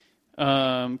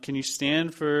Can you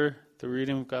stand for the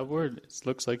reading of God's word? It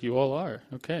looks like you all are.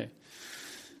 Okay.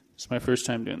 It's my first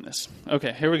time doing this.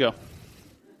 Okay, here we go.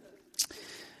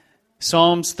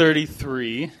 Psalms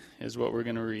 33 is what we're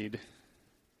going to read. It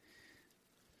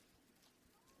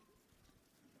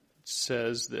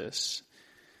says this: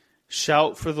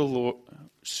 Shout for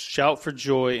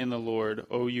joy in the Lord,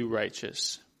 O you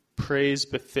righteous. Praise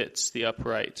befits the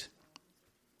upright.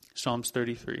 Psalms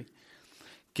 33.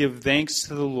 Give thanks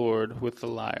to the Lord with the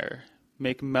lyre.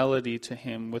 Make melody to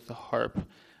him with the harp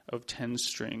of 10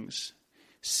 strings.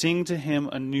 Sing to him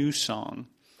a new song.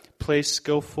 Play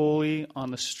skillfully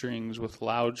on the strings with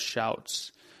loud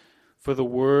shouts. For the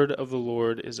word of the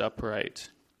Lord is upright,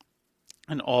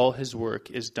 and all his work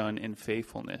is done in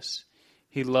faithfulness.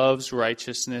 He loves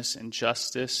righteousness and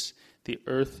justice. The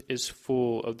earth is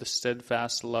full of the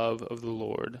steadfast love of the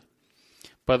Lord.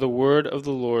 By the word of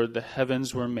the Lord the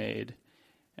heavens were made,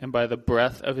 and by the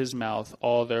breath of his mouth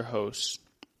all their hosts.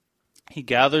 He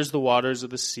gathers the waters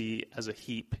of the sea as a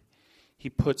heap. He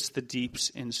puts the deeps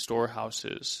in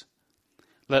storehouses.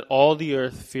 Let all the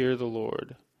earth fear the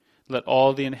Lord. Let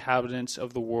all the inhabitants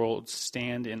of the world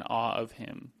stand in awe of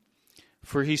him.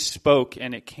 For he spoke,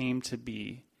 and it came to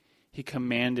be. He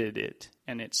commanded it,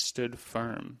 and it stood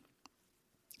firm.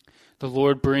 The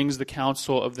Lord brings the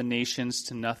counsel of the nations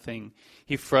to nothing.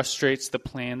 He frustrates the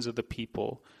plans of the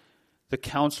people. The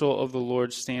counsel of the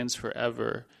Lord stands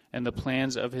forever, and the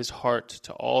plans of his heart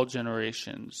to all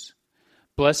generations.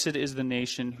 Blessed is the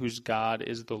nation whose God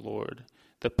is the Lord,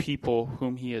 the people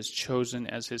whom he has chosen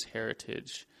as his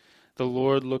heritage. The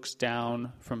Lord looks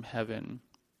down from heaven.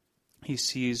 He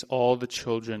sees all the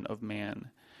children of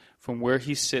man. From where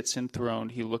he sits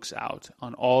enthroned, he looks out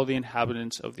on all the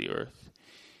inhabitants of the earth.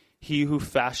 He who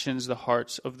fashions the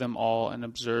hearts of them all and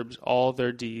observes all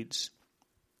their deeds.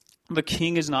 The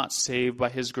king is not saved by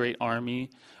his great army.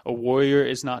 A warrior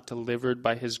is not delivered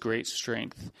by his great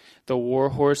strength. The war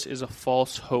horse is a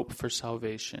false hope for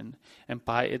salvation, and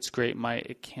by its great might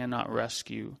it cannot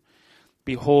rescue.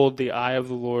 Behold, the eye of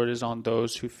the Lord is on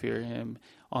those who fear him,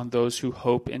 on those who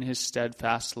hope in his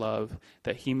steadfast love,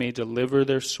 that he may deliver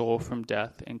their soul from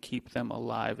death and keep them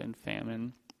alive in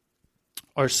famine.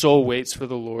 Our soul waits for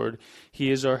the Lord.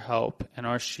 He is our help and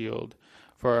our shield.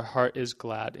 For our heart is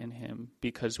glad in him,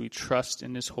 because we trust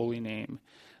in his holy name.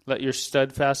 Let your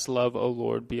steadfast love, O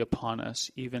Lord, be upon us,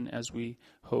 even as we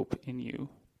hope in you.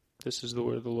 This is the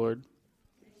word of the Lord.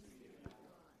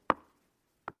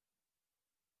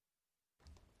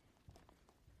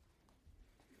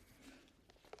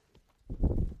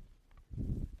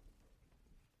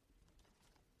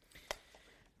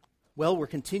 Well, we're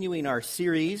continuing our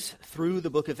series through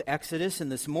the book of Exodus,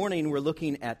 and this morning we're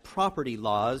looking at property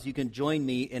laws. You can join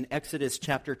me in Exodus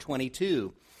chapter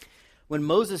 22. When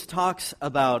Moses talks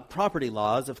about property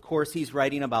laws, of course, he's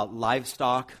writing about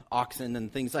livestock, oxen,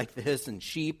 and things like this, and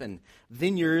sheep and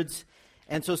vineyards.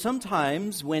 And so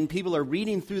sometimes when people are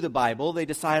reading through the Bible, they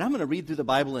decide, I'm going to read through the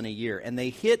Bible in a year. And they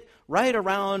hit right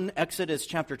around Exodus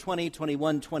chapter 20,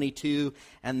 21, 22,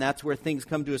 and that's where things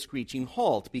come to a screeching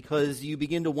halt, because you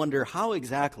begin to wonder, how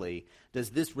exactly does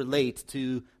this relate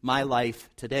to my life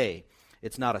today?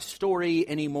 It's not a story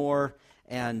anymore,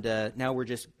 and now we're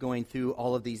just going through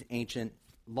all of these ancient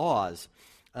laws.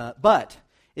 But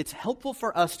it's helpful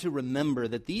for us to remember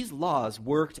that these laws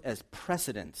worked as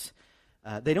precedents.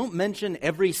 They don't mention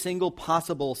every single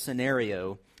possible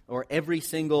scenario or every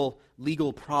single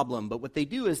legal problem, but what they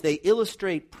do is they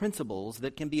illustrate principles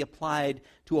that can be applied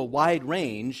to a wide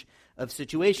range of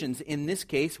situations. In this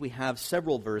case, we have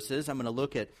several verses. I'm going to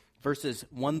look at verses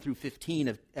 1 through 15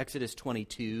 of Exodus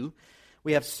 22.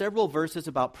 We have several verses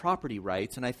about property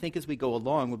rights, and I think as we go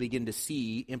along, we'll begin to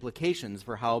see implications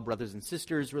for how brothers and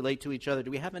sisters relate to each other.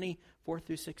 Do we have any 4th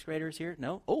through 6th graders here?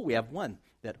 No? Oh, we have one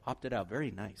that opted out.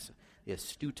 Very nice. The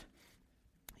astute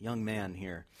young man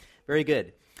here. Very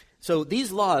good. So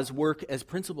these laws work as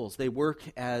principles. They work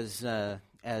as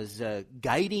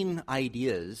guiding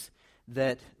ideas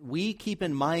that we keep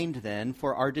in mind then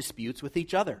for our disputes with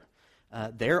each other.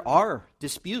 There are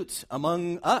disputes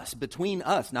among us, between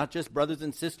us, not just brothers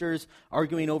and sisters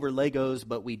arguing over Legos,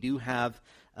 but we do have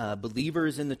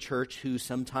believers in the church who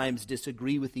sometimes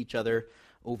disagree with each other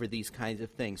over these kinds of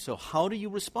things. So how do you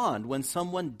respond when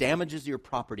someone damages your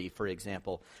property, for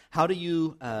example? How do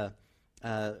you,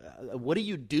 what do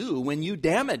you do when you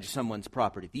damage someone's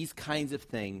property? These kinds of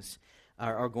things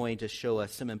are going to show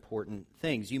us some important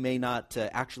things. You may not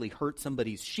actually hurt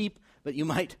somebody's sheep, but you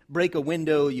might break a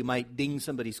window, you might ding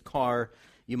somebody's car,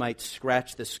 you might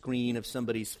scratch the screen of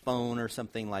somebody's phone or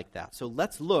something like that. So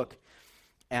let's look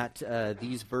at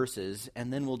these verses,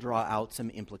 and then we'll draw out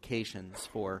some implications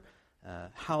for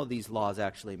how these laws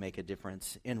actually make a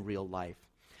difference in real life.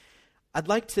 I'd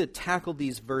like to tackle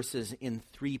these verses in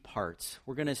 3 parts.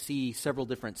 We're going to see several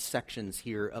different sections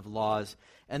here of laws.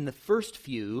 And the first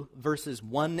few, verses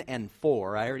 1 and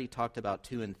 4, I already talked about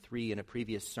 2 and 3 in a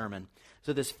previous sermon.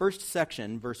 So this first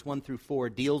section, verse 1 through 4,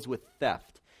 deals with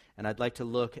theft. And I'd like to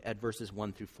look at verses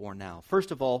 1 through 4 now.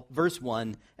 First of all, verse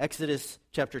 1, Exodus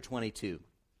chapter 22.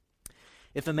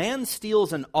 If a man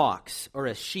steals an ox or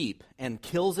a sheep and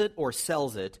kills it or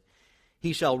sells it,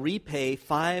 he shall repay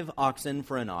 5 oxen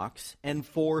for an ox and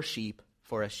 4 sheep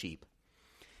for a sheep.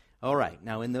 All right,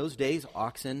 now in those days,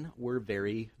 oxen were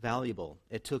very valuable.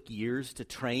 It took years to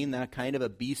train that kind of a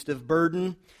beast of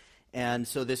burden, and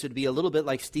so this would be a little bit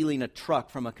like stealing a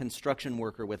truck from a construction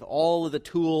worker with all of the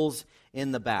tools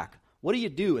in the back. What do you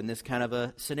do in this kind of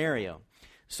a scenario?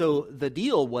 So the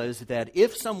deal was that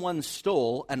if someone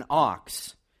stole an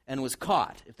ox and was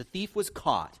caught, if the thief was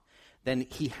caught, then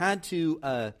he had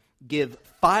to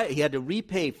he had to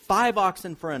repay 5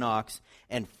 oxen for an ox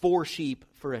and 4 sheep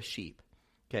for a sheep.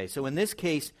 Okay, so in this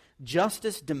case,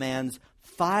 justice demands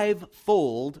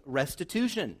 5-fold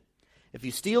restitution. If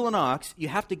you steal an ox, you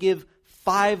have to give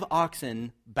 5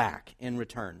 oxen back in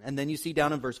return. And then you see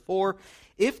down in verse 4,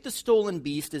 if the stolen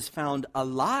beast is found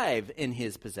alive in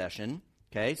his possession,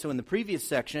 okay, so in the previous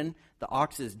section, the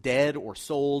ox is dead or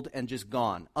sold and just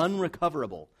gone,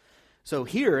 unrecoverable. So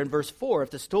here in verse 4, if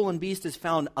the stolen beast is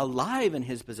found alive in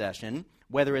his possession,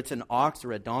 whether it's an ox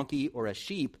or a donkey or a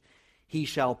sheep, he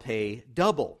shall pay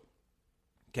double.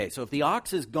 Okay, so if the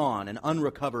ox is gone and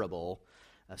unrecoverable,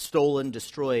 stolen,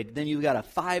 destroyed, then you've got a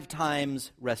 5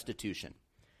 times restitution.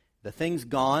 The thing's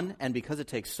gone, and because it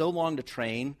takes so long to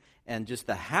train and just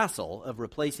the hassle of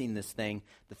replacing this thing,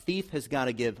 the thief has got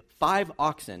to give 5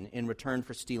 oxen in return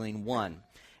for stealing 1.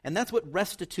 And that's what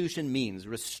restitution means,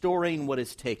 restoring what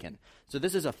is taken. So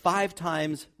this is a 5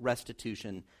 times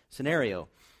restitution scenario.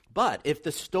 But if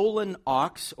the stolen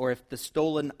ox or if the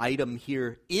stolen item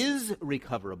here is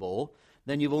recoverable,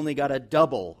 then you've only got a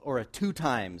double or a 2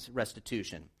 times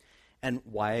restitution. And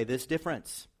why this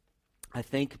difference? I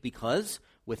think because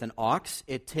with an ox,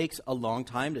 it takes a long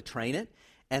time to train it,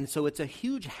 and so it's a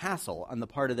huge hassle on the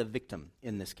part of the victim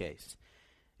in this case.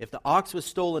 If the ox was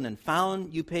stolen and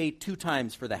found, you pay 2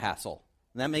 times for the hassle.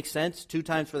 And that makes sense, 2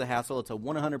 times for the hassle. It's a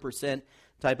 100%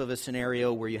 type of a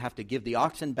scenario where you have to give the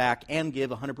oxen back and give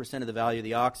 100% of the value of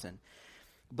the oxen.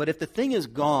 But if the thing is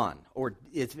gone, or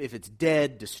if it's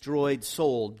dead, destroyed,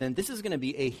 sold, then this is going to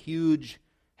be a huge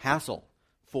hassle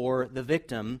for the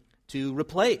victim to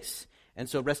replace. And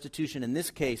so restitution in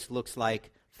this case looks like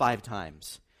 5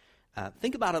 times.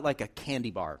 Think about it like a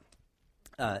candy bar.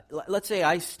 Let's say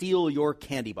I steal your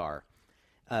candy bar.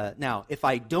 Now, if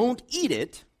I don't eat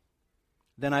it,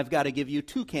 then I've got to give you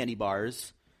 2 candy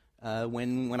bars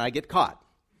when I get caught.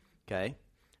 Okay?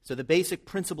 So the basic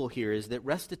principle here is that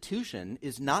restitution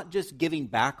is not just giving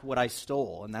back what I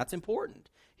stole, and that's important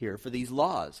here for these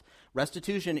laws.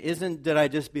 Restitution isn't that I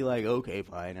just be like, okay,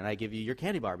 fine, and I give you your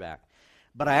candy bar back.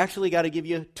 But I actually got to give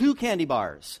you 2 candy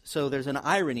bars. So there's an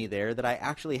irony there that I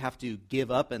actually have to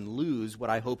give up and lose what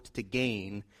I hoped to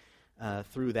gain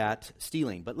through that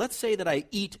stealing. But let's say that I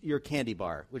eat your candy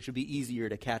bar, which would be easier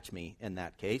to catch me in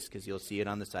that case because you'll see it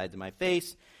on the sides of my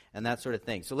face and that sort of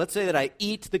thing. So let's say that I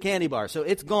eat the candy bar. So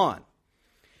it's gone.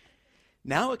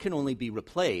 Now it can only be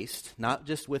replaced, not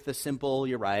just with a simple,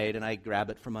 you're right, and I grab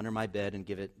it from under my bed and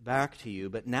give it back to you,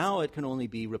 but now it can only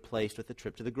be replaced with a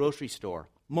trip to the grocery store.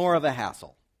 More of a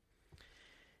hassle.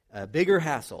 A bigger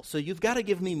hassle. So you've got to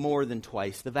give me more than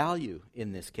twice the value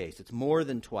in this case. It's more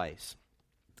than twice.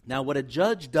 Now, what a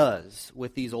judge does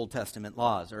with these Old Testament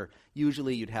laws, or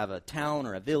usually you'd have a town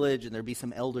or a village and there'd be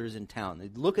some elders in town.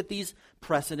 They'd look at these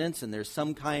precedents and there's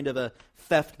some kind of a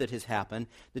theft that has happened.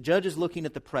 The judge is looking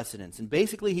at the precedents, and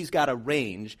basically he's got a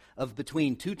range of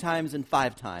between 2 times and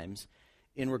 5 times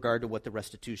in regard to what the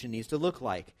restitution needs to look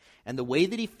like. And the way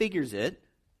that he figures it,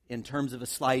 in terms of a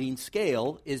sliding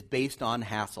scale, is based on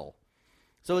hassle.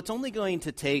 So it's only going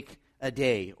to take a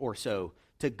day or so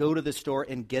to go to the store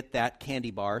and get that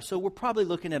candy bar. So we're probably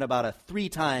looking at about a 3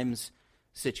 times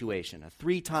situation, a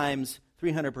 3 times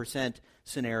 300%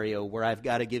 scenario where I've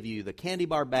got to give you the candy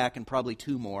bar back and probably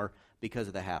 2 more because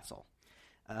of the hassle.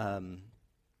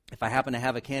 If I happen to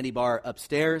have a candy bar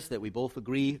upstairs that we both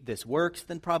agree this works,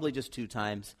 then probably just 2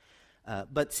 times.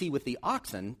 But see, with the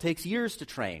oxen, it takes years to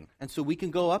train, and so we can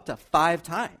go up to 5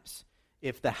 times.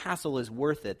 If the hassle is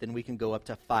worth it, then we can go up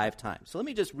to 5 times. So let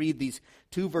me just read these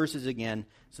 2 verses again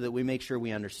so that we make sure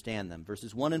we understand them.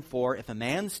 Verses 1 and 4, if a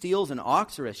man steals an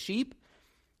ox or a sheep,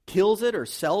 kills it or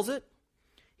sells it,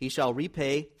 he shall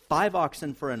repay 5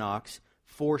 oxen for an ox,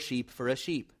 4 sheep for a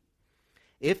sheep.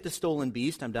 If the stolen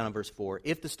beast, I'm down on verse 4,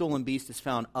 if the stolen beast is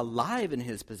found alive in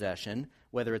his possession,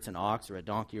 whether it's an ox or a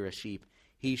donkey or a sheep,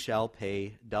 he shall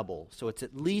pay double. So it's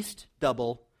at least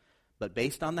double, but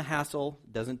based on the hassle,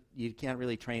 you can't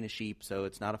really train a sheep, so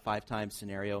it's not a 5 times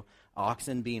scenario.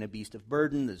 Oxen being a beast of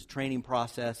burden, there's a training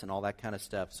process and all that kind of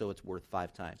stuff, so it's worth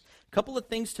 5 times. A couple of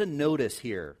things to notice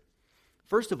here.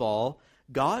 First of all,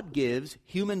 God gives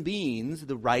human beings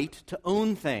the right to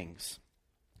own things.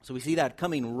 So we see that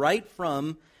coming right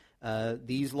from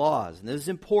these laws. And this is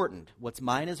important. What's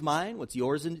mine is mine. What's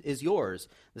yours is yours.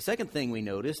 The second thing we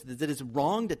notice is that it's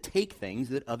wrong to take things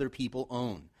that other people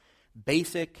own.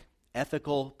 Basic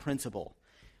ethical principle.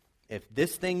 If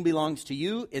this thing belongs to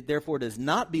you, it therefore does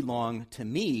not belong to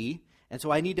me. And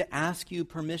so I need to ask you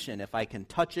permission if I can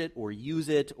touch it or use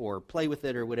it or play with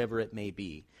it or whatever it may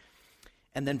be.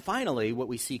 And then finally, what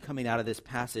we see coming out of this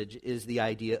passage is the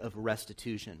idea of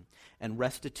restitution. And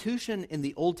restitution in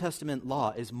the Old Testament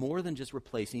law is more than just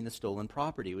replacing the stolen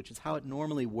property, which is how it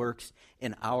normally works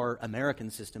in our American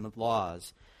system of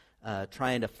laws,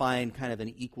 trying to find kind of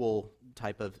an equal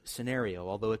type of scenario,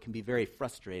 although it can be very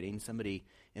frustrating. Somebody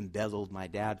embezzled my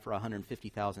dad for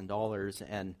 $150,000,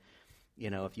 and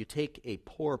if you take a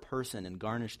poor person and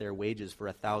garnish their wages for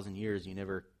 1,000 years, you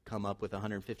never come up with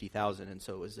 $150,000, and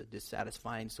so it was a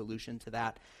dissatisfying solution to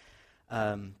that.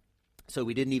 So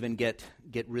we didn't even get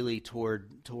really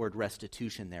toward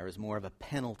restitution there. It was more of a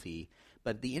penalty.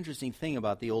 But the interesting thing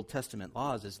about the Old Testament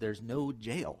laws is there's no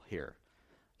jail here.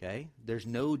 Okay? There's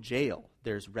no jail.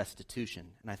 There's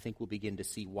restitution. And I think we'll begin to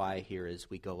see why here as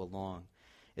we go along.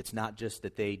 It's not just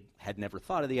that they had never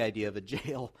thought of the idea of a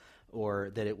jail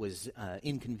or that it was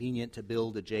inconvenient to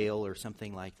build a jail or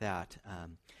something like that.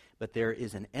 But there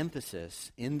is an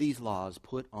emphasis in these laws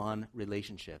put on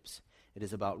relationships. It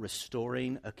is about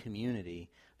restoring a community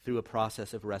through a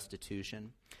process of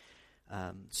restitution.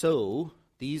 So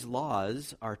these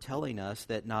laws are telling us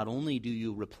that not only do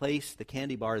you replace the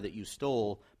candy bar that you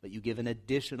stole, but you give an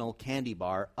additional candy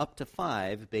bar up to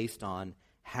 5 based on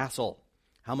hassle.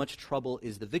 How much trouble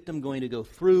is the victim going to go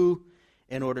through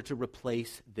in order to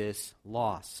replace this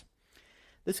loss?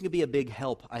 This could be a big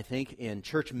help, I think, in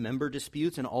church member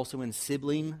disputes and also in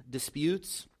sibling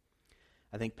disputes.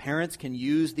 I think parents can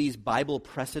use these Bible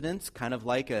precedents, kind of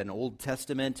like an Old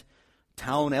Testament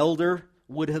town elder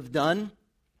would have done,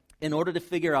 in order to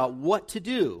figure out what to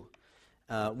do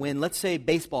when, let's say,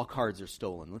 baseball cards are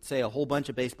stolen. Let's say a whole bunch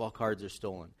of baseball cards are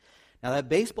stolen. Now, that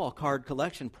baseball card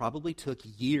collection probably took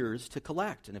years to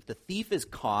collect. And if the thief is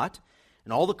caught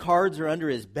and all the cards are under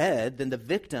his bed, then the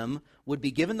victim would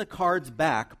be given the cards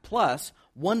back plus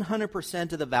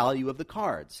 100% of the value of the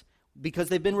cards because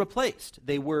they've been replaced.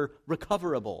 They were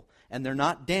recoverable and they're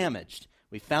not damaged.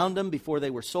 We found them before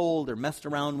they were sold or messed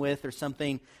around with or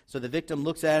something. So the victim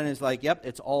looks at it and is like, yep,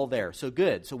 it's all there. So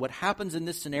good. So what happens in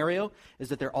this scenario is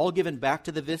that they're all given back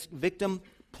to the victim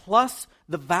plus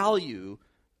the value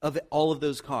of all of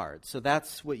those cards. So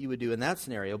that's what you would do in that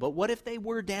scenario. But what if they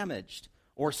were damaged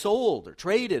or sold or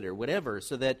traded or whatever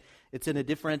so that it's in a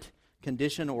different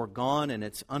condition or gone and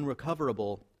it's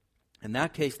unrecoverable? In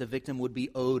that case, the victim would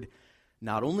be owed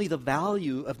not only the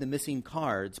value of the missing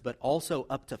cards, but also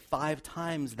up to 5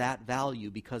 times that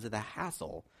value because of the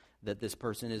hassle that this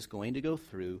person is going to go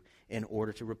through in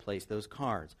order to replace those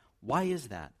cards. Why is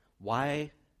that? Why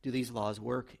do these laws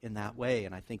work in that way?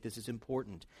 And I think this is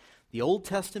important. The Old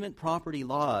Testament property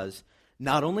laws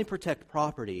not only protect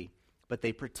property, but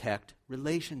they protect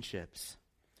relationships.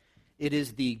 It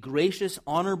is the gracious,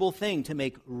 honorable thing to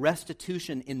make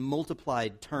restitution in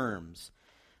multiplied terms.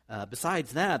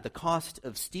 Besides that, the cost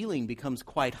of stealing becomes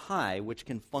quite high, which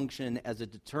can function as a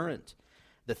deterrent.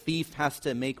 The thief has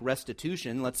to make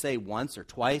restitution, let's say once or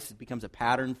twice. It becomes a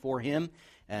pattern for him.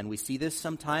 And we see this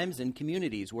sometimes in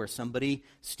communities where somebody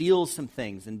steals some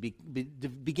things and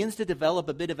begins to develop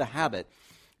a bit of a habit.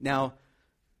 Now,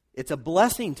 it's a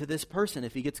blessing to this person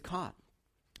if he gets caught.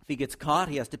 If he gets caught,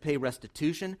 he has to pay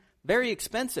restitution. Very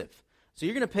expensive. So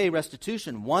you're going to pay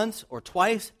restitution once or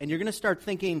twice, and you're going to start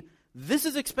thinking, this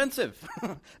is expensive.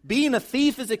 Being a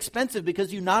thief is expensive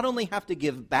because you not only have to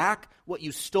give back what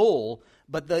you stole,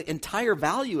 but the entire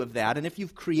value of that. And if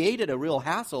you've created a real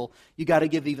hassle, you got to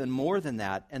give even more than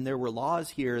that. And there were laws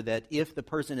here that if the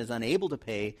person is unable to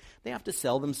pay, they have to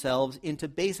sell themselves into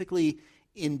basically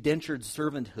indentured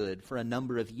servanthood for a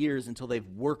number of years until they've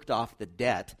worked off the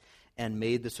debt and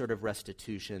made the sort of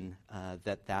restitution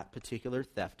that particular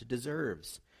theft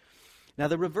deserves. Now,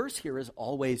 the reverse here is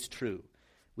always true.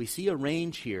 We see a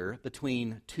range here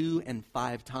between 2 and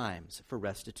 5 times for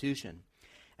restitution.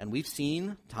 And we've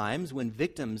seen times when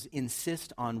victims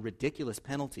insist on ridiculous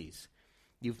penalties.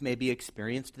 You've maybe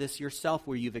experienced this yourself,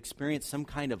 where you've experienced some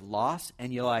kind of loss,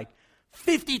 and you're like,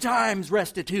 50 times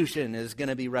restitution is going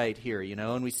to be right here,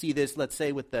 And we see this, let's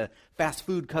say, with the fast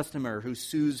food customer who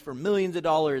sues for millions of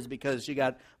dollars because she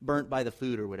got burnt by the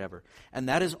food or whatever. And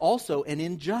that is also an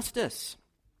injustice,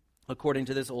 according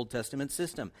to this Old Testament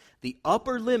system. The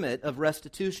upper limit of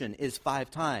restitution is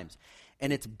 5 times.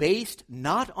 And it's based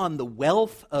not on the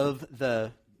wealth of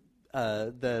the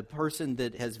person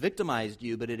that has victimized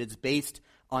you, but it is based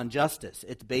on justice.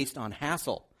 It's based on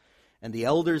hassle. And the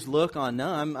elders look on,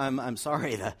 no, I'm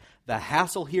sorry, the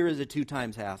hassle here is a 2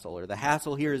 times hassle, or the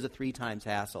hassle here is a 3 times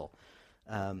hassle.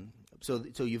 So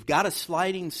you've got a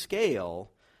sliding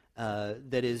scale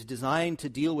that is designed to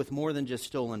deal with more than just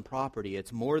stolen property.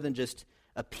 It's more than just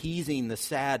appeasing the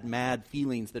sad, mad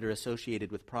feelings that are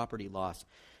associated with property loss.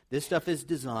 This stuff is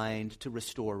designed to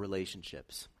restore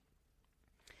relationships.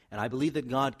 And I believe that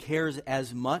God cares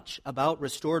as much about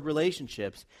restored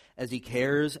relationships as he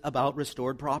cares about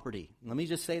restored property. Let me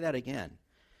just say that again.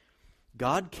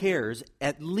 God cares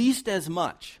at least as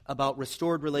much about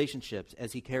restored relationships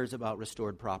as he cares about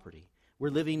restored property. We're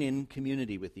living in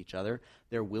community with each other.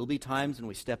 There will be times when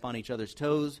we step on each other's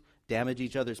toes, damage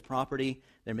each other's property.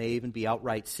 There may even be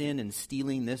outright sin and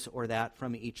stealing this or that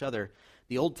from each other.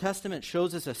 The Old Testament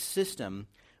shows us a system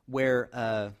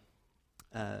where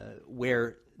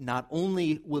not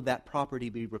only will that property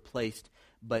be replaced,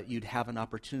 but you'd have an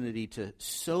opportunity to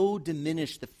so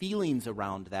diminish the feelings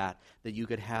around that you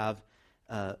could have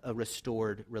a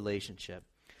restored relationship.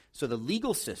 So the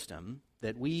legal system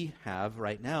that we have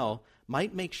right now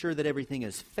might make sure that everything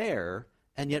is fair,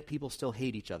 and yet people still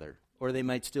hate each other, or they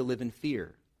might still live in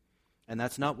fear. And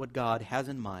that's not what God has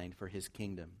in mind for his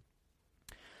kingdom.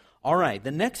 All right,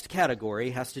 the next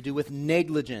category has to do with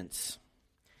negligence.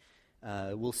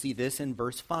 We'll see this in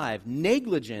verse 5.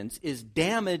 Negligence is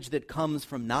damage that comes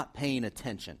from not paying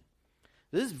attention.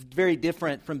 This is very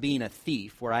different from being a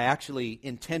thief, where I actually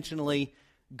intentionally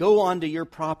go onto your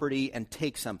property and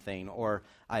take something, or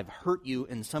I've hurt you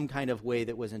in some kind of way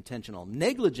that was intentional.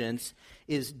 Negligence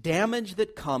is damage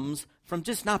that comes from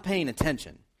just not paying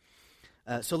attention.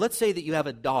 So let's say that you have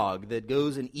a dog that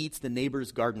goes and eats the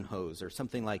neighbor's garden hose or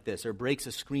something like this, or breaks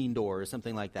a screen door or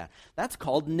something like that. That's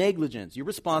called negligence. You're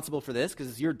responsible for this because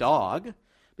it's your dog,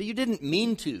 but you didn't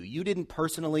mean to. You didn't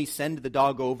personally send the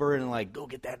dog over and go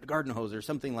get that garden hose or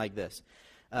something like this.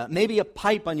 Maybe a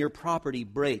pipe on your property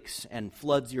breaks and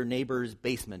floods your neighbor's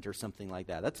basement or something like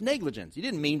that. That's negligence. You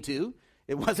didn't mean to.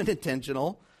 It wasn't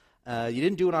intentional. You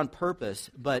didn't do it on purpose,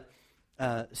 but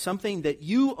something that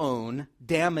you own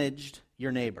damaged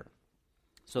your neighbor.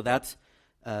 So that's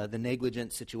the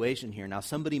negligent situation here. Now,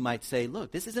 somebody might say,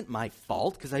 look, this isn't my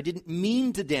fault because I didn't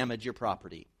mean to damage your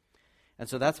property. And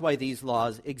so that's why these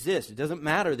laws exist. It doesn't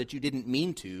matter that you didn't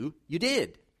mean to. You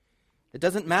did. It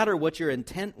doesn't matter what your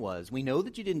intent was. We know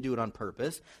that you didn't do it on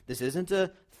purpose. This isn't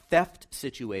a theft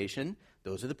situation.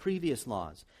 Those are the previous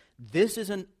laws. This is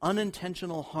an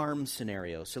unintentional harm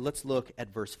scenario. So let's look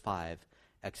at verse 5.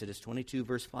 Exodus 22,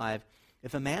 verse 5.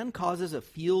 If a man causes a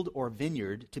field or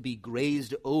vineyard to be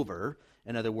grazed over,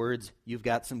 in other words, you've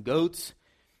got some goats,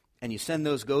 and you send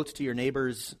those goats to your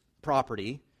neighbor's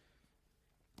property,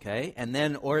 okay, and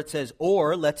then, or it says,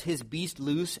 or lets his beast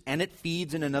loose, and it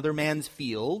feeds in another man's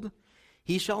field,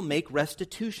 he shall make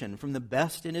restitution from the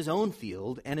best in his own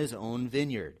field and his own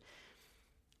vineyard.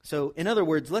 So, in other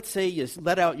words, let's say you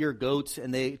let out your goats,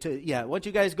 and why don't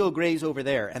you guys go graze over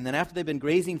there? And then after they've been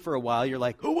grazing for a while, you're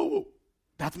like, whoa,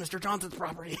 that's Mr. Johnson's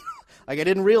property. I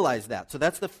didn't realize that. So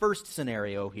that's the first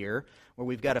scenario here, where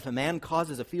we've got if a man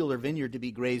causes a field or vineyard to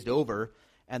be grazed over,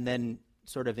 and then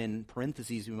sort of in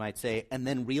parentheses we might say, and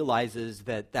then realizes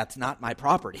that that's not my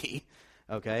property,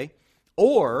 okay?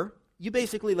 Or you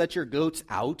basically let your goats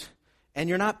out, and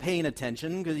you're not paying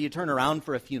attention because you turn around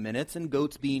for a few minutes, and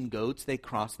goats being goats, they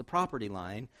cross the property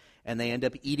line, and they end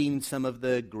up eating some of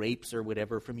the grapes or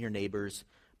whatever from your neighbor's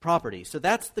property. So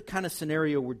that's the kind of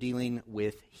scenario we're dealing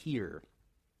with here.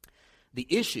 The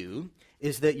issue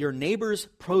is that your neighbor's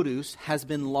produce has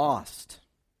been lost,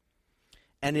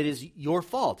 and it is your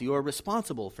fault. You are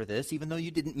responsible for this. Even though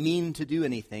you didn't mean to do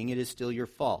anything, it is still your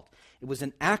fault. It was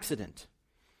an accident.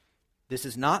 This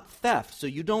is not theft, so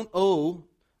you don't owe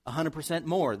 100%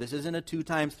 more. This isn't a 2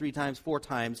 times, 3 times, 4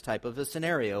 times type of a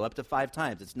scenario, up to 5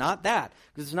 times. It's not that,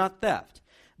 because it's not theft.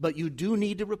 But you do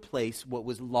need to replace what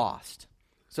was lost.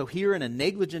 So here in a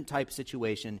negligent type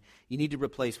situation, you need to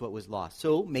replace what was lost.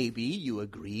 So maybe you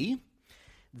agree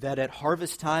that at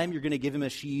harvest time, you're going to give him a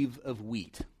sheaf of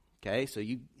wheat. Okay, so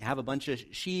you have a bunch of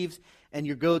sheaves, and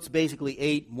your goats basically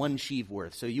ate one sheave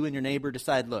worth. So you and your neighbor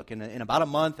decide, look, in about a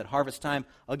month at harvest time,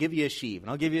 I'll give you a sheave, and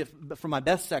I'll give you it from my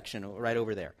best section right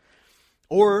over there.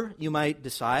 Or you might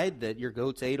decide that your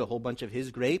goats ate a whole bunch of his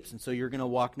grapes, and so you're going to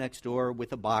walk next door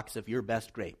with a box of your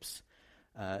best grapes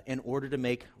in order to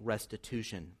make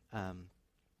restitution.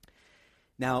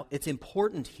 Now, it's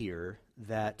important here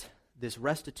that this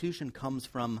restitution comes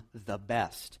from the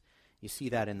best. You see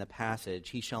that in the passage.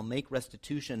 He shall make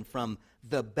restitution from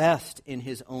the best in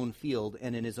his own field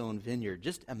and in his own vineyard.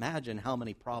 Just imagine how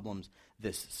many problems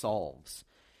this solves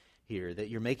here, that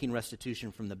you're making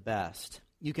restitution from the best.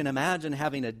 You can imagine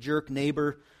having a jerk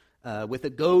neighbor with a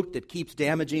goat that keeps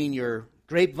damaging your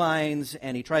grapevines,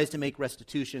 and he tries to make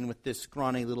restitution with this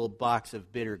scrawny little box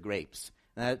of bitter grapes.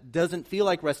 That doesn't feel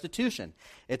like restitution.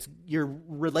 It's your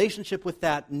relationship with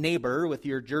that neighbor, with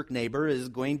your jerk neighbor, is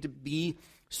going to be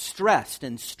stressed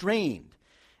and strained.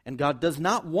 And God does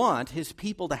not want his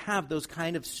people to have those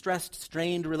kind of stressed,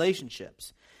 strained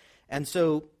relationships. And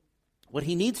so what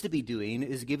he needs to be doing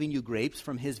is giving you grapes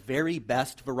from his very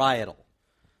best varietal,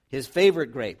 his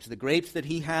favorite grapes, the grapes that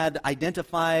he had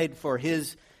identified for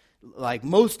his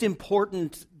most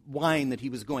important wine that he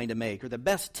was going to make, or the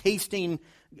best tasting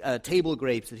table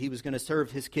grapes that he was going to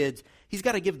serve his kids. He's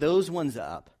got to give those ones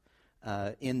up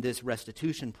in this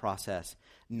restitution process,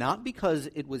 not because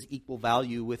it was equal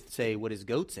value with, say, what his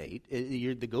goats ate.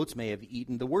 The goats may have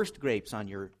eaten the worst grapes on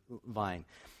your vine,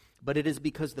 but it is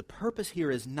because the purpose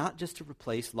here is not just to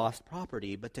replace lost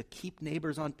property, but to keep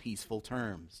neighbors on peaceful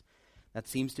terms. That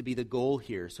seems to be the goal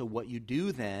here. So what you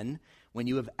do then, when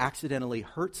you have accidentally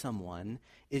hurt someone,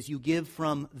 is you give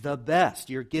from the best.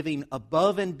 You're giving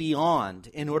above and beyond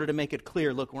in order to make it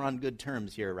clear, look, we're on good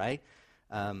terms here, right?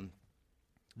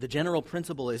 The general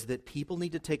principle is that people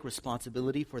need to take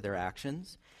responsibility for their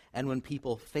actions, and when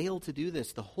people fail to do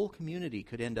this, the whole community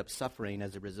could end up suffering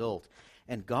as a result.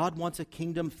 And God wants a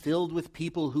kingdom filled with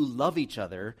people who love each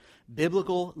other.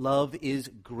 Biblical love is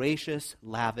gracious,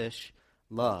 lavish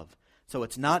love. So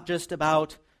it's not just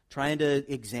about trying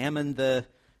to examine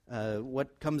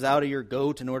what comes out of your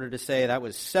goat in order to say that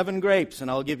was 7 grapes and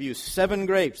I'll give you 7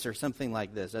 grapes or something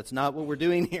like this. That's not what we're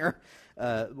doing here.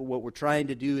 What we're trying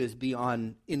to do is be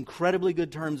on incredibly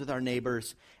good terms with our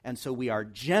neighbors, and so we are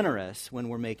generous when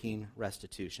we're making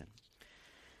restitution.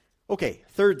 Okay,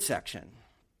 third section,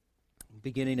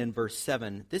 beginning in verse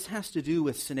 7. This has to do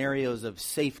with scenarios of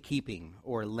safekeeping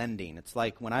or lending. It's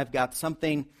like when I've got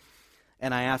something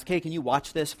and I ask, hey, can you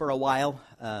watch this for a while?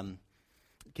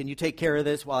 Can you take care of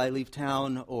this while I leave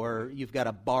town? Or you've got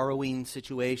a borrowing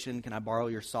situation. Can I borrow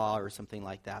your saw or something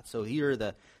like that? So here are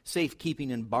the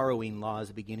safekeeping and borrowing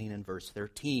laws beginning in verse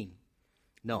 13.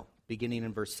 No, beginning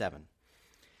in verse 7.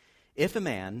 If a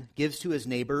man gives to his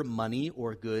neighbor money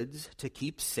or goods to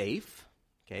keep safe,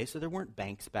 okay, so there weren't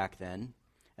banks back then,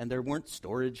 and there weren't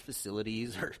storage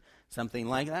facilities or something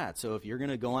like that. So if you're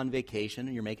going to go on vacation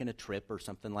and you're making a trip or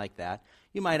something like that,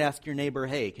 you might ask your neighbor,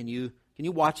 hey, can you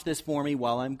watch this for me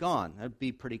while I'm gone? That would be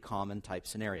a pretty common type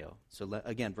scenario. So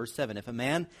again, verse 7, if a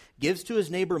man gives to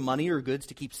his neighbor money or goods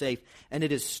to keep safe, and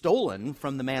it is stolen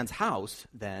from the man's house,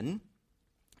 then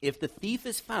if the thief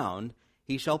is found,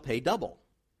 he shall pay double.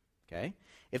 Okay?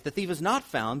 If the thief is not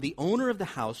found, the owner of the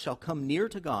house shall come near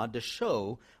to God to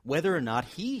show whether or not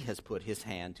he has put his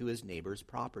hand to his neighbor's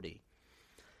property.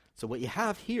 So what you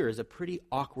have here is a pretty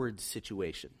awkward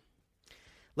situation.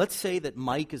 Let's say that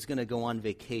Mike is going to go on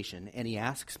vacation, and he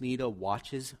asks me to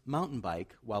watch his mountain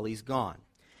bike while he's gone.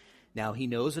 Now, he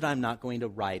knows that I'm not going to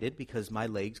ride it because my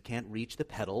legs can't reach the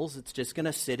pedals. It's just going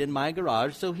to sit in my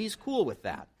garage, so he's cool with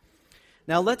that.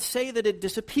 Now, let's say that it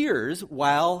disappears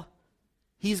while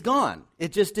he's gone.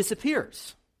 It just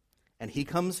disappears. And he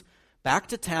comes back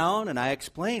to town, and I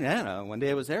explain, I don't know, one day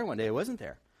it was there, one day it wasn't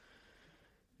there.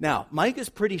 Now, Mike is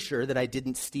pretty sure that I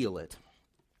didn't steal it.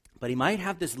 But he might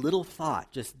have this little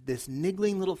thought, just this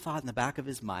niggling little thought in the back of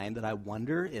his mind that I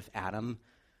wonder if Adam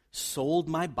sold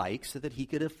my bike so that he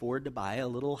could afford to buy a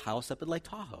little house up at Lake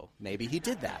Tahoe. Maybe he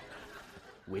did that.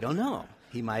 We don't know.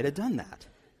 He might have done that.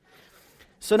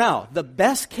 So now, the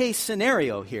best case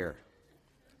scenario here,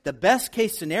 the best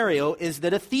case scenario is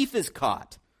that a thief is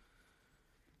caught.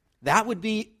 That would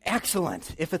be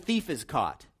excellent if a thief is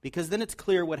caught, because then it's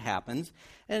clear what happens.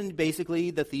 And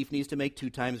basically, the thief needs to make 2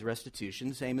 times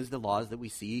restitution, same as the laws that we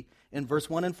see in verse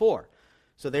 1 and 4.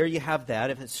 So there you have that.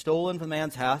 If it's stolen from the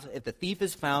man's house, if the thief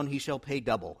is found, he shall pay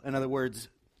double. In other words,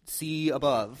 see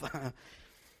above.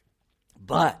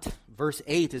 But verse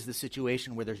 8 is the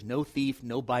situation where there's no thief,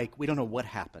 no bike. We don't know what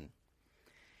happened.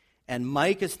 And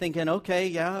Mike is thinking, okay,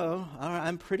 yeah,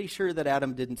 I'm pretty sure that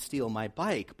Adam didn't steal my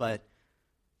bike, but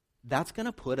that's going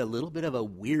to put a little bit of a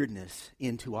weirdness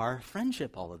into our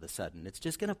friendship all of a sudden. It's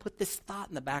just going to put this thought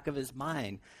in the back of his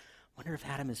mind. Wonder if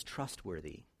Adam is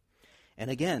trustworthy.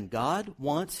 And again, God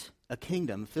wants a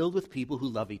kingdom filled with people who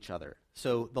love each other.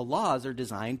 So the laws are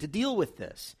designed to deal with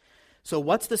this. So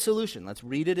what's the solution? Let's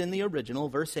read it in the original.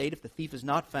 Verse 8, if the thief is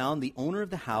not found, the owner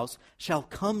of the house shall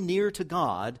come near to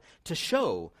God to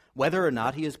show whether or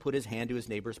not he has put his hand to his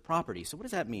neighbor's property. So what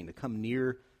does that mean, to come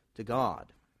near to God?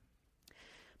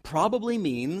 Probably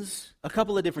means a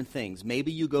couple of different things.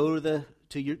 Maybe you go to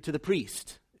the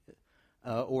priest,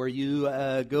 or you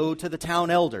go to the town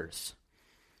elders.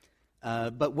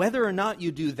 But whether or not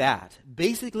you do that,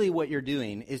 basically what you're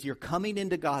doing is you're coming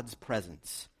into God's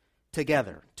presence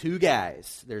together, two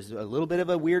guys. There's a little bit of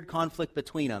a weird conflict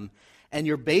between them, and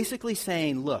you're basically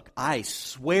saying, look, I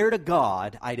swear to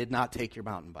God I did not take your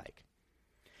mountain bike.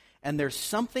 And there's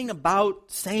something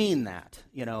about saying that,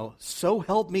 so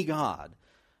help me God,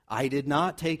 I did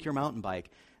not take your mountain bike.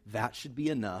 That should be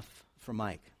enough for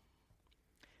Mike.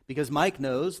 Because Mike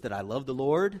knows that I love the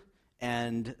Lord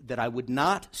and that I would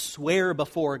not swear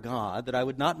before God, that I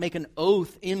would not make an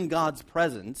oath in God's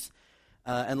presence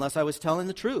unless I was telling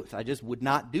the truth. I just would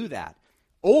not do that.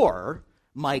 Or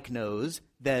Mike knows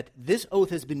that this oath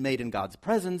has been made in God's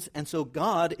presence, and so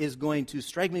God is going to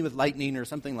strike me with lightning or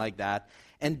something like that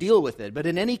and deal with it. But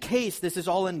in any case, this is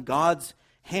all in God's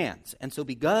hands. And so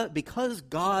because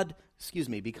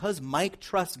Mike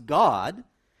trusts God,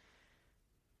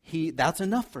 that's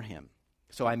enough for him.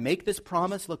 So I make this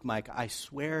promise, look, Mike, I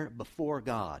swear before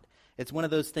God. It's one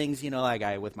of those things,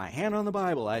 like with my hand on the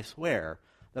Bible, I swear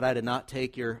that I did not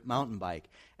take your mountain bike.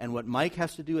 And what Mike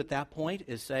has to do at that point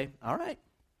is say, all right,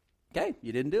 okay,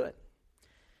 you didn't do it.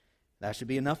 That should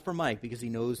be enough for Mike because he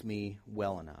knows me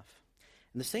well enough.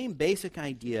 And the same basic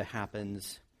idea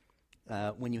happens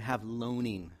when you have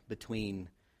loaning between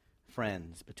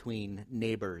friends, between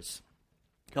neighbors.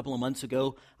 A couple of months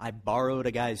ago, I borrowed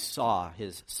a guy's saw,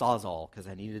 his Sawzall, because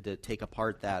I needed to take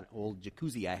apart that old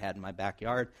jacuzzi I had in my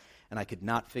backyard, and I could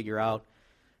not figure out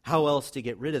how else to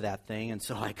get rid of that thing, and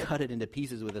so I cut it into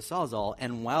pieces with a Sawzall,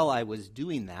 and while I was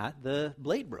doing that, the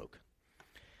blade broke.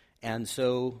 And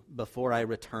so before I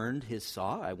returned his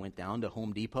saw, I went down to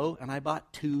Home Depot, and I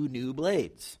bought 2 new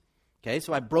blades. Okay,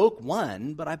 so I broke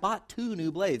one, but I bought 2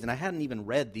 new blades, and I hadn't even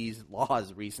read these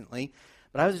laws recently,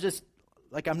 but I was just,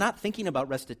 I'm not thinking about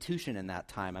restitution in that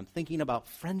time. I'm thinking about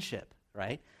friendship,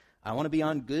 right? I want to be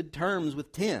on good terms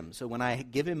with Tim, so when I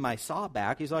give him my saw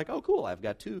back, he's like, oh, cool, I've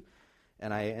got 2,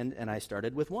 and I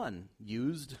started with 1,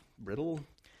 used, brittle.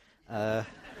 No,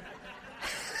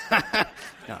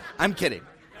 I'm kidding.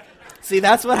 See,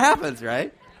 that's what happens,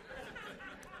 right?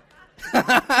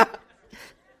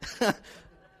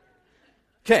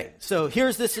 Okay, so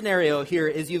here's the scenario here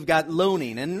is you've got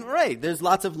loaning. And right, there's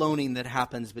lots of loaning that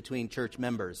happens between church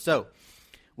members. So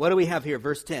what do we have here?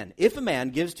 Verse 10. If a man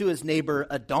gives to his neighbor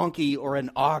a donkey or an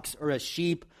ox or a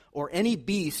sheep or any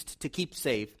beast to keep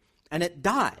safe, and it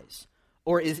dies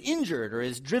or is injured or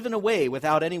is driven away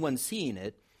without anyone seeing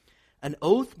it, an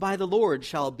oath by the Lord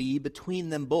shall be between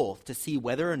them both to see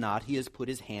whether or not he has put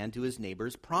his hand to his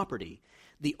neighbor's property.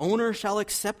 The owner shall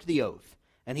accept the oath,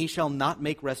 and he shall not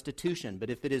make restitution.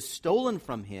 But if it is stolen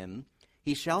from him,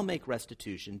 he shall make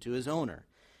restitution to his owner.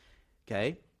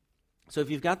 Okay? So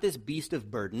if you've got this beast of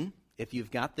burden, if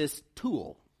you've got this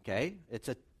tool, okay, it's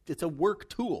a work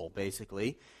tool,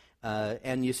 basically,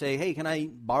 and you say, hey, can I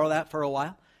borrow that for a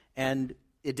while? And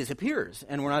it disappears,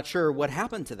 and we're not sure what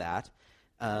happened to that.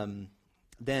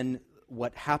 Then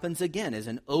what happens again is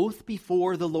an oath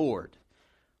before the Lord,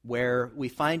 where we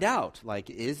find out,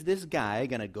 is this guy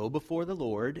going to go before the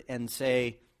Lord and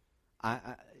say,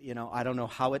 I don't know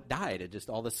how it died. It just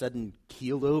all of a sudden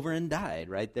keeled over and died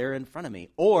right there in front of me.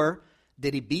 Or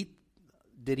did he beat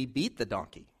the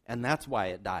donkey, and that's why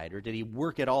it died? Or did he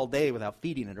work it all day without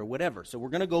feeding it or whatever? So we're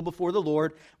going to go before the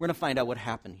Lord. We're going to find out what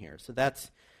happened here. So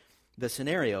that's the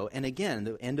scenario. And again,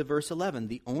 the end of verse 11,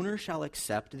 the owner shall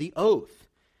accept the oath,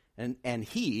 and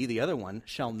he, the other one,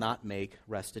 shall not make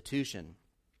restitution.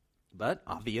 But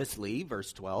obviously,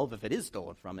 verse 12, if it is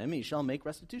stolen from him, he shall make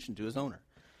restitution to his owner.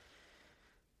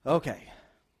 Okay.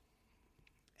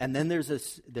 And then there's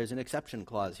an exception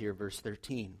clause here, verse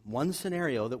 13. One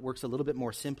scenario that works a little bit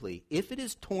more simply. If it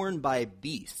is torn by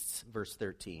beasts, verse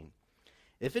 13.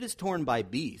 If it is torn by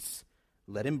beasts,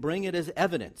 let him bring it as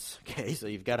evidence. Okay, so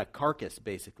you've got a carcass,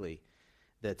 basically,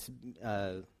 that's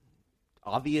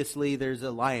obviously there's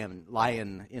a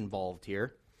lion involved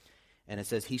here. And it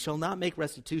says, he shall not make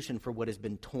restitution for what has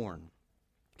been torn.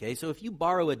 Okay, so if you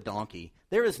borrow a donkey,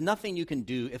 there is nothing you can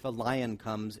do if a lion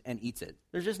comes and eats it.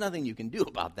 There's just nothing you can do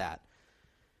about that.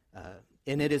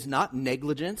 And it is not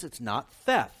negligence, it's not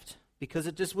theft, because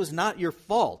it just was not your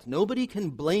fault. Nobody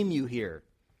can blame you here.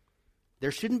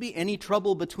 There shouldn't be any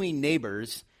trouble between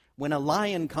neighbors when a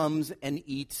lion comes and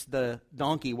eats the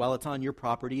donkey while it's on your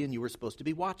property and you were supposed to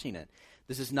be watching it.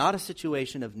 This is not a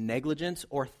situation of negligence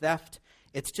or theft.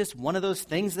 It's just one of those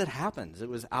things that happens. It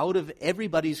was out of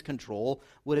everybody's control,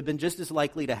 would have been just as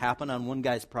likely to happen on one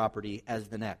guy's property as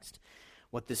the next.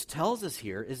 What this tells us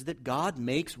here is that God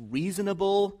makes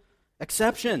reasonable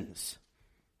exceptions.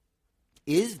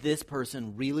 Is this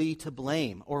person really to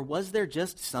blame, or was there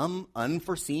just some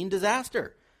unforeseen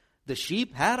disaster? The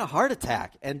sheep had a heart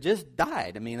attack and just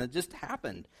died. I mean, it just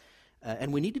happened.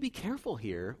 And we need to be careful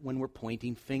here when we're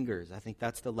pointing fingers. I think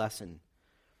that's the lesson.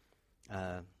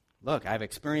 Look, I've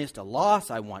experienced a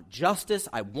loss. I want justice.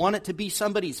 I want it to be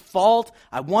somebody's fault.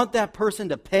 I want that person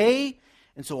to pay.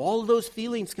 And so all of those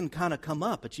feelings can kind of come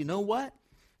up. But you know what?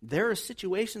 There are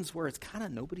situations where it's kind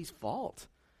of nobody's fault.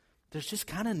 There's just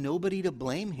kind of nobody to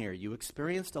blame here. You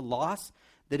experienced a loss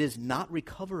that is not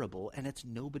recoverable, and it's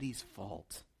nobody's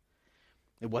fault.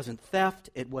 It wasn't theft.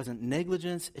 It wasn't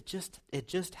negligence. It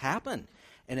just happened.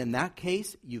 And in that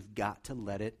case, you've got to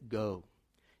let it go.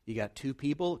 You got two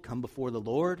people come before the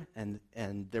Lord, and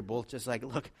they're both just like,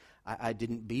 look, I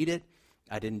didn't beat it.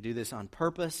 I didn't do this on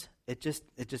purpose. It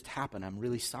just happened. I'm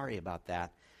really sorry about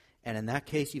that. And in that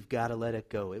case, you've got to let it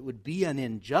go. It would be an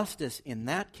injustice in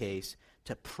that case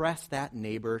to press that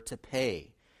neighbor to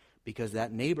pay, because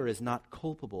that neighbor is not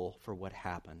culpable for what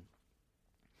happened.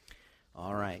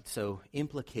 All right, so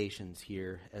implications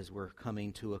here as we're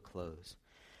coming to a close.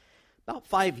 About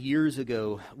 5 years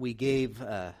ago, we gave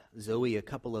Zoe a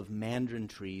couple of mandarin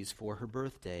trees for her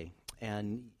birthday.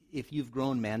 And if you've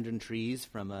grown mandarin trees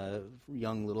from a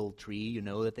young little tree, you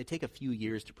know that they take a few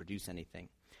years to produce anything.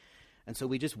 And so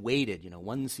we just waited,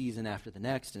 one season after the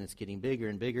next, and it's getting bigger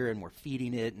and bigger, and we're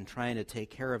feeding it and trying to take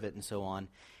care of it and so on.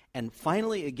 And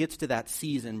finally it gets to that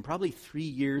season, probably 3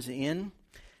 years in,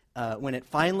 when it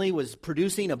finally was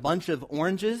producing a bunch of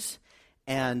oranges.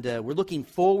 And we're looking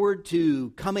forward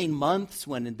to coming months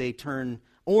when they turn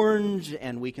orange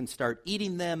and we can start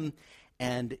eating them.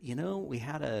 And, we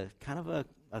had a kind of a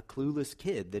clueless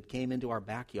kid that came into our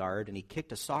backyard, and he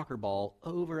kicked a soccer ball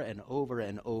over and over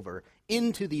and over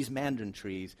into these mandarin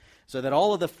trees so that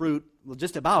all of the fruit, well,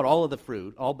 just about all of the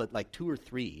fruit, all but like 2 or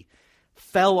 3,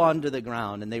 fell onto the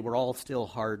ground, and they were all still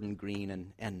hard and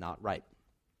green and not ripe.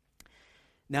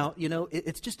 Now,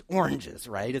 it's just oranges,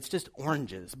 right? It's just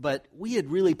oranges. But we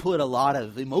had really put a lot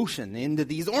of emotion into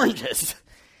these oranges.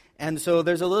 And so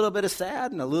there's a little bit of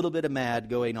sad and a little bit of mad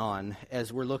going on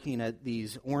as we're looking at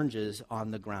these oranges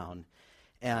on the ground.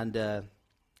 And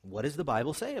what does the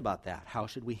Bible say about that? How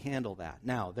should we handle that?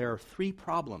 Now, there are 3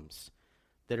 problems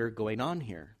that are going on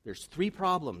here. There's 3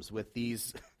 problems with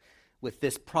with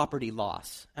this property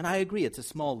loss. And I agree, it's a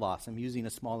small loss. I'm using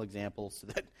a small example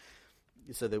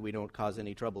so that we don't cause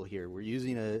any trouble here. We're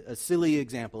using a silly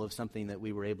example of something that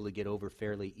we were able to get over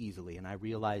fairly easily. And I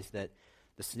realize that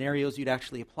the scenarios you'd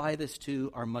actually apply this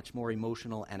to are much more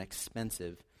emotional and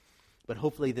expensive. But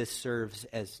hopefully this serves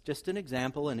as just an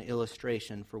example, an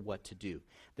illustration for what to do.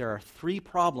 There are 3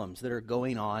 problems that are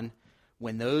going on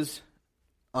when those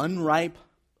unripe,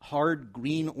 hard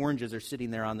green oranges are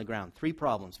sitting there on the ground. 3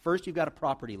 problems. First, you've got a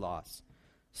property loss.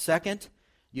 Second,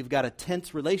 you've got a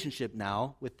tense relationship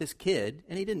now with this kid,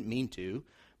 and he didn't mean to,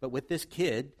 but with this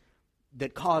kid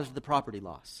that caused the property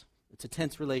loss. It's a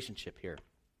tense relationship here.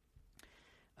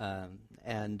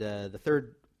 And the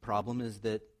third problem is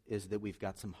that we've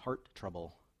got some heart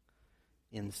trouble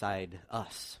inside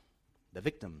us, the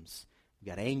victims.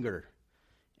 We've got anger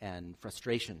and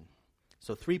frustration.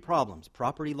 So 3 problems: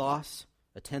 property loss,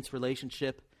 a tense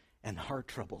relationship, and heart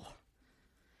trouble.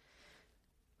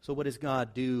 So what does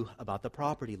God do about the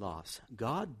property loss?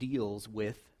 God deals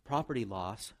with property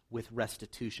loss with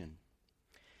restitution.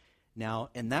 Now,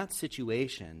 in that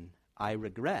situation, I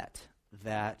regret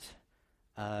that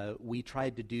we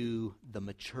tried to do the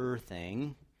mature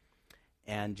thing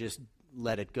and just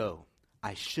let it go.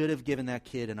 I should have given that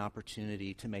kid an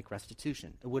opportunity to make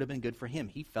restitution. It would have been good for him.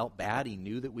 He felt bad. He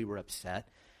knew that we were upset.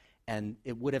 And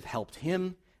it would have helped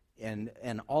him and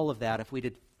all of that if we'd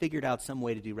had figured out some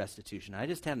way to do restitution. I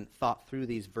just hadn't thought through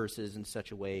these verses in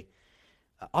such a way.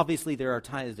 Obviously, there are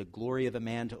times, the glory of a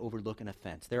man to overlook an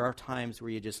offense. There are times where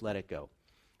you just let it go.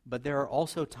 But there are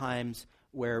also times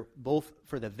where both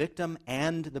for the victim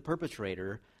and the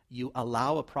perpetrator, you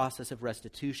allow a process of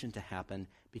restitution to happen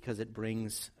because it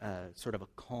brings sort of a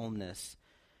calmness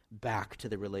back to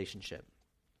the relationship.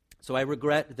 So I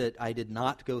regret that I did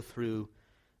not go through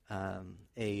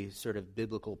a sort of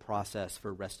biblical process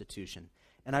for restitution.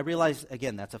 And I realize,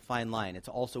 again, that's a fine line. It's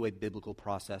also a biblical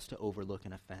process to overlook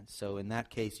an offense. So in that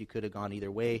case, you could have gone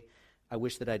either way. I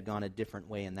wish that I'd gone a different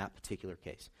way in that particular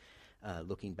case.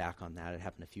 Looking back on that, it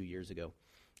happened a few years ago.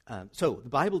 So the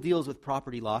Bible deals with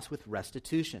property loss with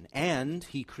restitution, and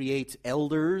he creates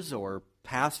elders or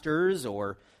pastors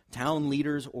or town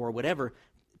leaders or whatever,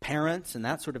 parents and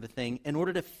that sort of a thing, in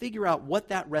order to figure out what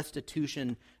that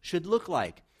restitution should look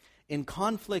like. In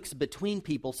conflicts between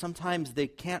people, sometimes they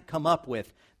can't come up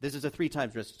with, this is a 3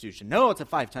 times restitution. No, it's a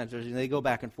 5 times restitution. They go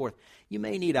back and forth. You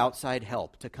may need outside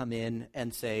help to come in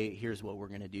and say, here's what we're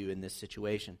going to do in this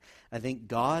situation. I think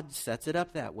God sets it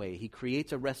up that way. He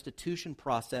creates a restitution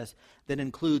process that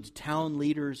includes town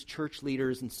leaders, church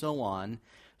leaders, and so on,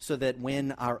 so that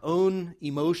when our own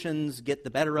emotions get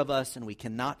the better of us and we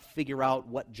cannot figure out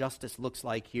what justice looks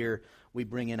like here, we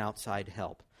bring in outside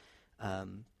help.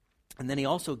 And then he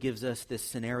also gives us this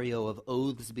scenario of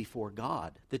oaths before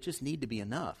God that just need to be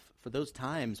enough for those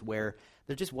times where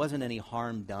there just wasn't any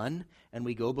harm done, and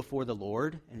we go before the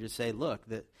Lord and just say, look,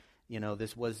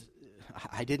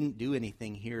 I didn't do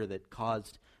anything here that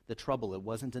caused the trouble. It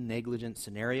wasn't a negligent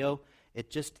scenario. It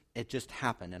just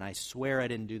happened, and I swear I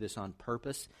didn't do this on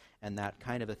purpose, and that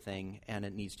kind of a thing, and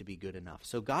it needs to be good enough.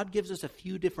 So God gives us a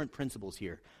few different principles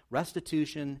here: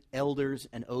 restitution, elders,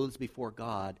 and oaths before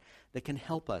God that can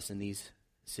help us in these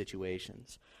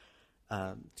situations.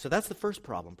 So that's the first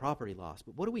problem, property loss.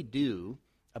 But what do we do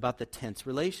about the tense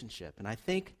relationship? And I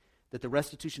think that the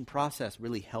restitution process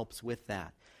really helps with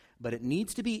that. But it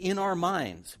needs to be in our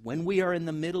minds when we are in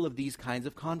the middle of these kinds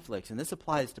of conflicts. And this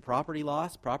applies to property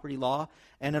loss, property law,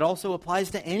 and it also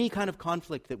applies to any kind of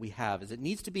conflict that we have. Is it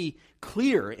needs to be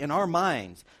clear in our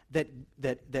minds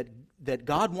that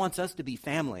God wants us to be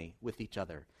family with each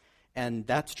other. And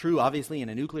that's true, obviously, in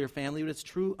a nuclear family, but it's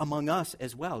true among us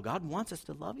as well. God wants us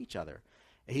to love each other.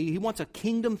 He wants a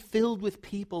kingdom filled with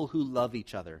people who love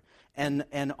each other and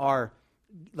are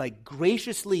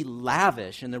graciously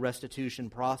lavish in the restitution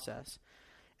process.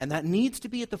 And that needs to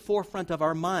be at the forefront of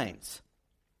our minds.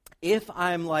 If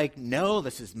I'm like, no,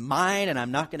 this is mine and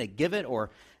I'm not going to give it,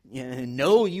 or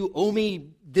no, you owe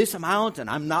me this amount and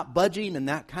I'm not budging, and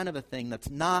that kind of a thing, that's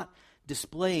not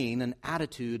displaying an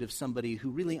attitude of somebody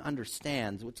who really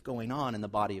understands what's going on in the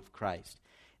body of Christ.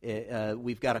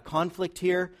 We've got a conflict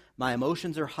here. My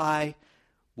emotions are high.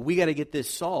 We got to get this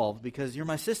solved because you're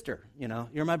my sister,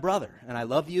 you're my brother, and I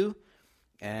love you,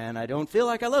 and I don't feel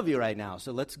like I love you right now.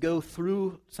 So let's go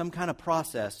through some kind of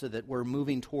process so that we're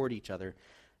moving toward each other.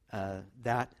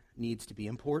 That needs to be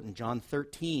important. John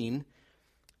 13,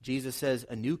 Jesus says,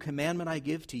 "A new commandment I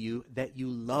give to you, that you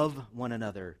love one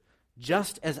another.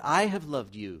 Just as I have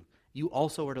loved you, you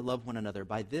also are to love one another.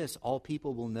 By this, all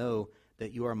people will know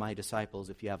that you are my disciples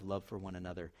if you have love for one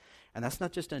another." And that's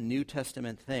not just a New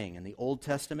Testament thing. In the Old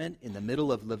Testament, in the middle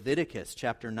of Leviticus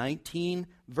chapter 19,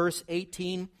 verse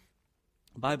 18,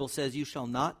 the Bible says, "You shall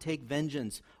not take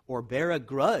vengeance or bear a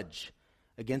grudge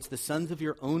against the sons of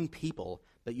your own people,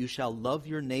 but you shall love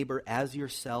your neighbor as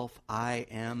yourself. I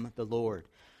am the Lord."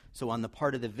 So on the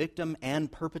part of the victim and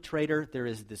perpetrator, there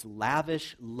is this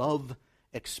lavish love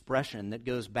expression that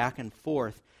goes back and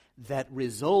forth that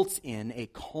results in a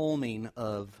calming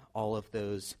of all of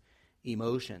those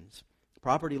emotions.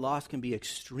 Property loss can be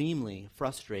extremely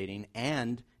frustrating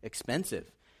and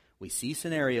expensive. We see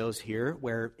scenarios here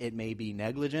where it may be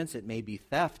negligence, it may be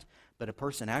theft, but a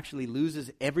person actually loses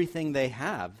everything they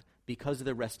have because of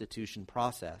the restitution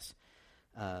process.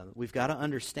 We've got to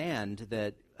understand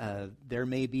that there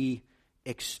may be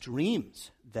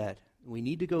extremes that we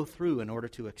need to go through in order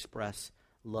to express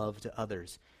love to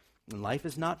others. And life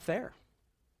is not fair.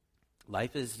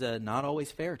 Life is not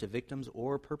always fair to victims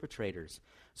or perpetrators.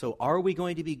 So are we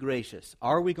going to be gracious?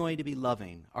 Are we going to be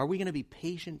loving? Are we going to be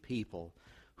patient people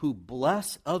who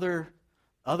bless other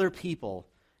people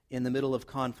in the middle of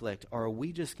conflict? Or are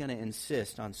we just going to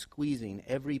insist on squeezing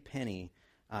every penny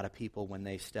out of people when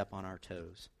they step on our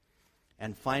toes?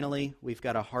 And finally, we've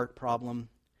got a heart problem,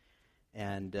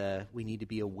 and we need to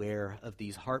be aware of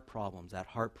these heart problems. That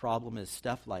heart problem is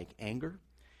stuff like anger.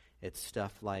 It's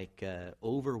stuff like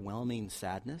overwhelming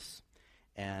sadness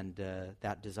and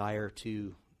that desire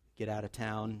to get out of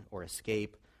town or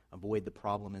escape, avoid the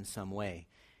problem in some way.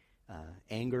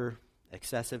 Anger,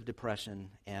 excessive depression,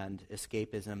 and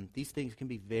escapism, these things can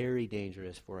be very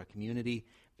dangerous for a community,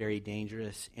 very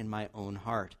dangerous in my own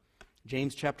heart.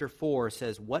 James chapter 4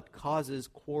 says, "What causes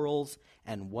quarrels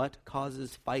and what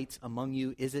causes fights among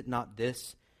you? Is it not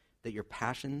this, that your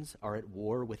passions are at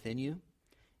war within you?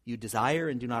 You desire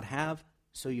and do not have,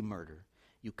 so you murder.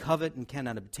 You covet and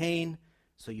cannot obtain,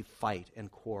 so you fight and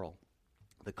quarrel."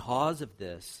 The cause of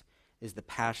this is the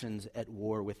passions at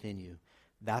war within you.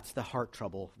 That's the heart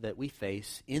trouble that we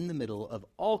face in the middle of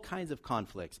all kinds of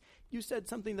conflicts. You said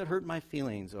something that hurt my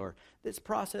feelings, or this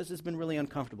process has been really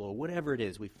uncomfortable, or whatever it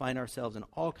is. We find ourselves in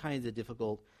all kinds of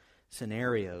difficult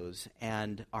scenarios,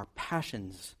 and our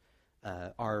passions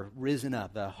are risen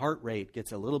up. The heart rate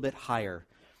gets a little bit higher,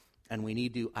 and we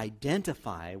need to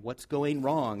identify what's going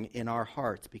wrong in our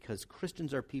hearts, because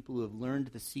Christians are people who have learned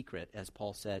the secret, as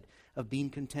Paul said, of being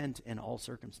content in all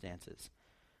circumstances.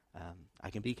 I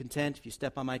can be content if you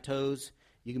step on my toes.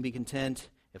 You can be content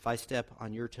if I step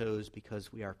on your toes,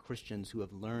 because we are Christians who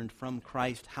have learned from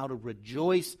Christ how to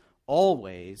rejoice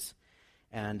always,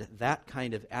 and that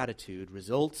kind of attitude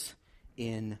results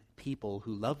in people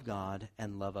who love God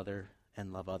and love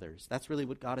others. That's really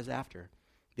what God is after.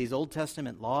 These Old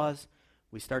Testament laws,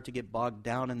 we start to get bogged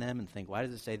down in them and think, why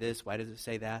does it say this? Why does it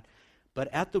say that?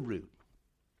 But at the root,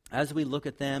 as we look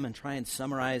at them and try and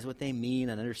summarize what they mean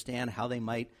and understand how they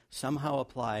might somehow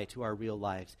apply to our real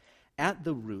lives, at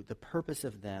the root, the purpose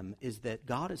of them is that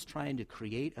God is trying to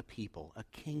create a people, a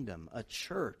kingdom, a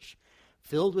church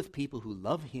filled with people who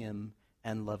love Him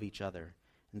and love each other.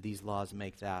 And these laws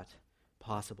make that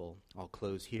possible. I'll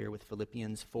close here with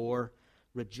Philippians 4.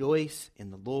 Rejoice in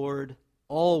the Lord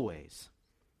always.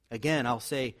 Again, I'll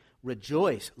say,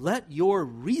 rejoice. Let your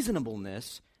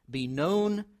reasonableness be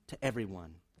known to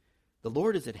everyone. The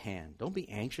Lord is at hand. Don't be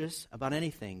anxious about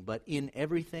anything, but in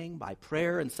everything, by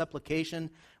prayer and supplication,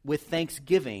 with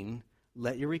thanksgiving,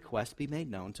 let your requests be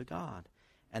made known to God.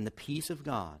 And the peace of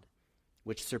God,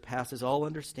 which surpasses all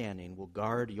understanding, will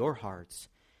guard your hearts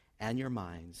and your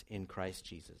minds in Christ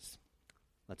Jesus.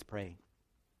 Let's pray.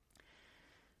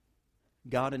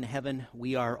 God in heaven,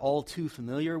 we are all too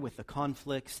familiar with the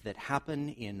conflicts that happen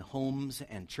in homes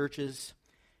and churches,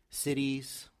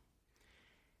 cities,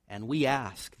 and we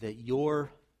ask that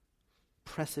your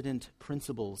precedent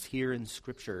principles here in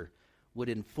Scripture would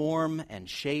inform and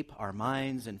shape our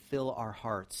minds and fill our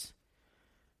hearts,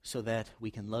 so that we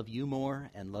can love you more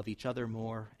and love each other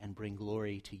more and bring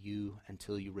glory to you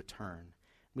until you return.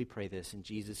 We pray this in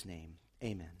Jesus' name.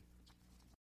 Amen.